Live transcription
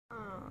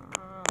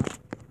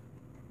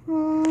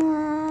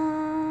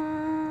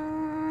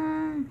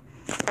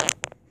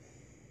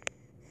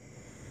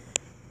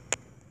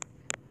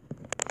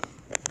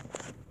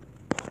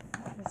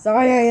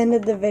Sorry I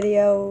ended the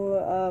video,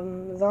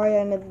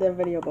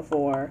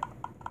 before.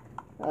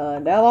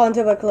 Now on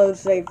to a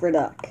closed shape for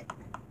duck.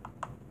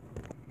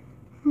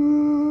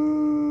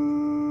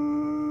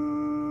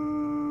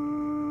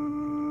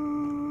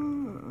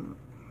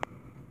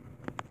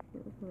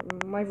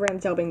 My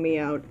friend's helping me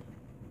out.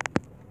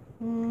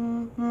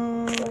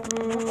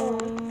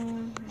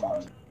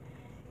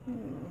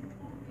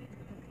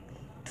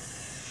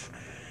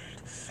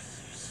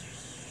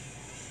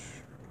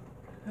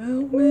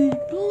 Help me,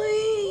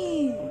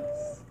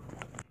 please!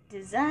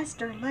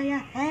 Disaster lay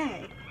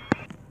ahead.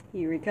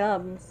 Here he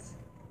comes.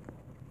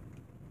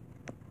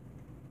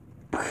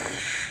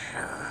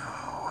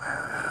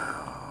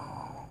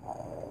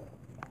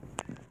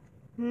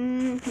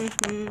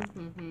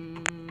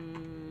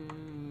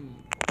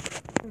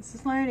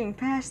 Sliding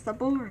past the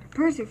board.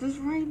 Percy was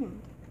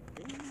writing.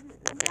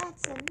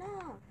 That's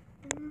enough.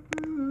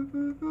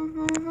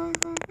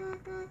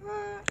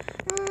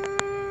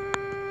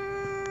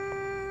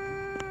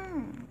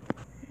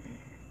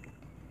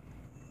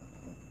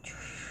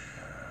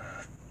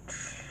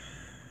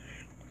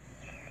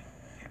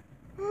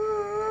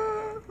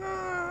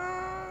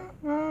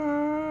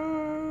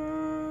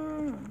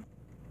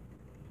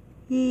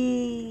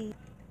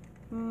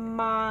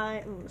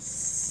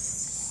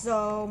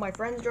 So my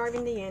friend's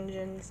driving the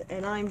engines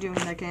and I'm doing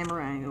the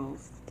camera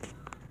angles.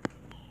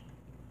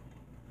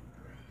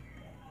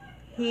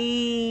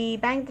 He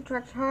banged the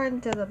trucks hard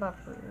into the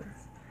buffers.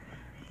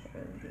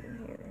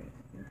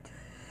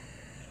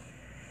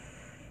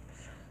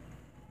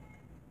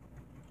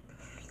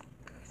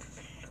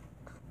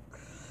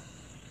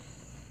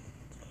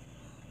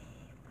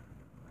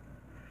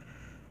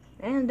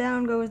 And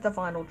down goes the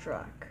final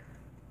truck.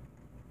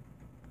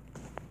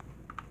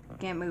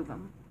 Can't move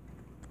him.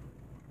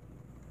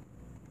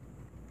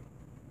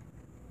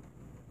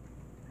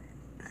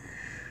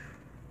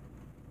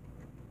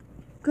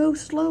 Go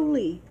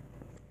slowly.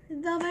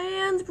 The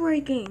van's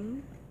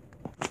breaking.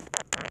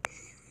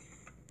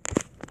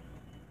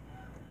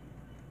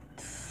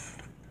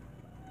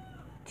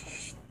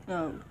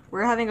 Oh,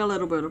 we're having a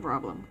little bit of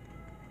problem.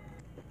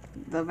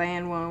 The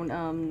van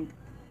won't,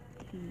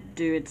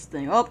 do its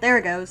thing. Oh, there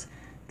it goes.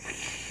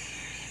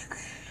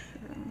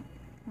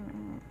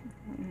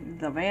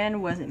 The van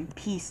was in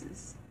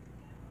pieces.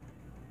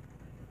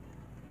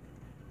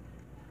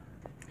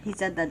 He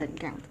said that didn't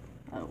count.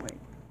 Oh, wait.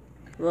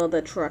 Well,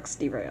 the truck's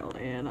derailed,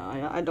 and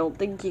I don't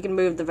think you can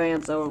move the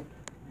van, so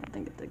I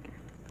think it did.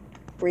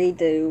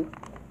 Redo.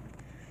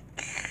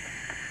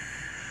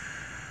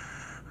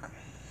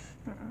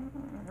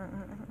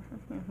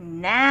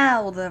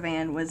 Now the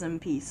van was in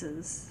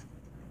pieces.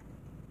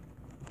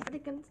 But he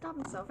couldn't stop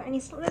himself, and he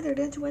slithered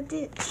into a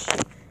ditch.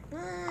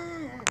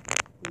 Ah,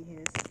 he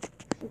hissed.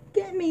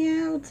 Get me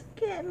out!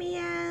 Get me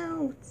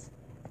out!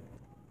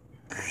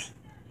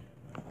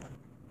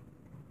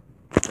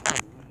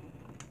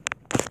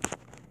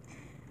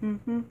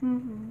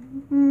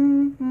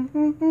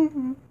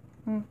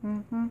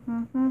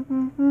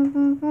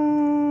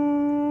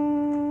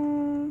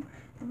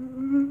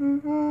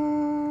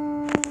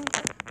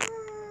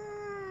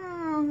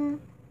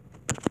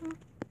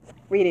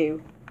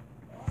 Redo.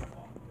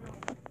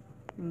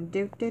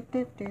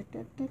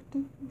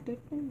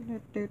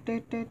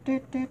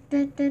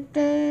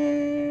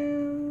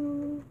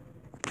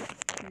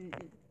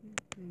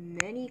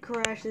 Many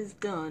crashes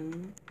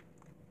done.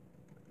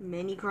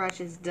 Many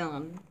crashes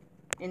done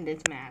in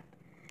this map.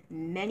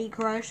 Many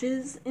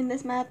crashes in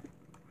this map.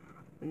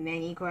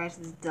 Many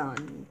crashes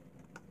done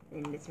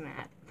in this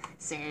map.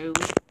 So,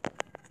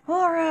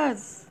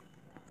 horrors!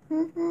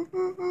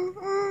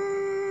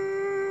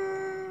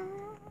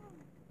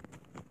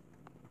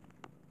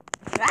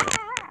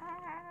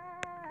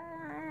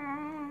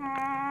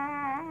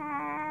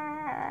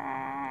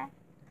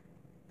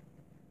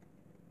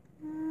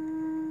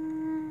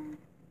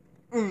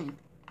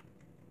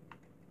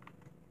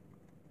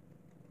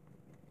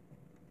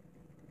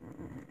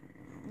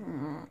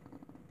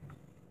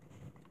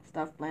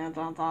 Stuff lands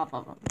on top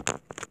of them.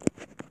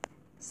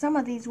 Some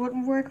of these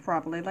wouldn't work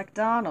properly, like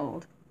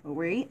Donald. Oh,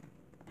 wait.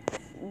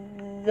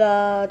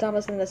 The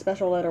Thomas and the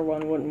special letter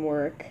one wouldn't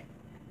work.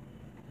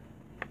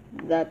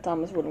 That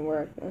Thomas wouldn't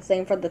work.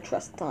 Same for the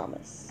Trust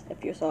Thomas,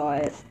 if you saw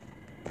it.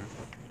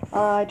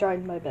 I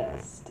tried my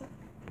best.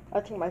 I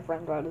think my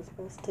friend tried his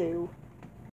best too.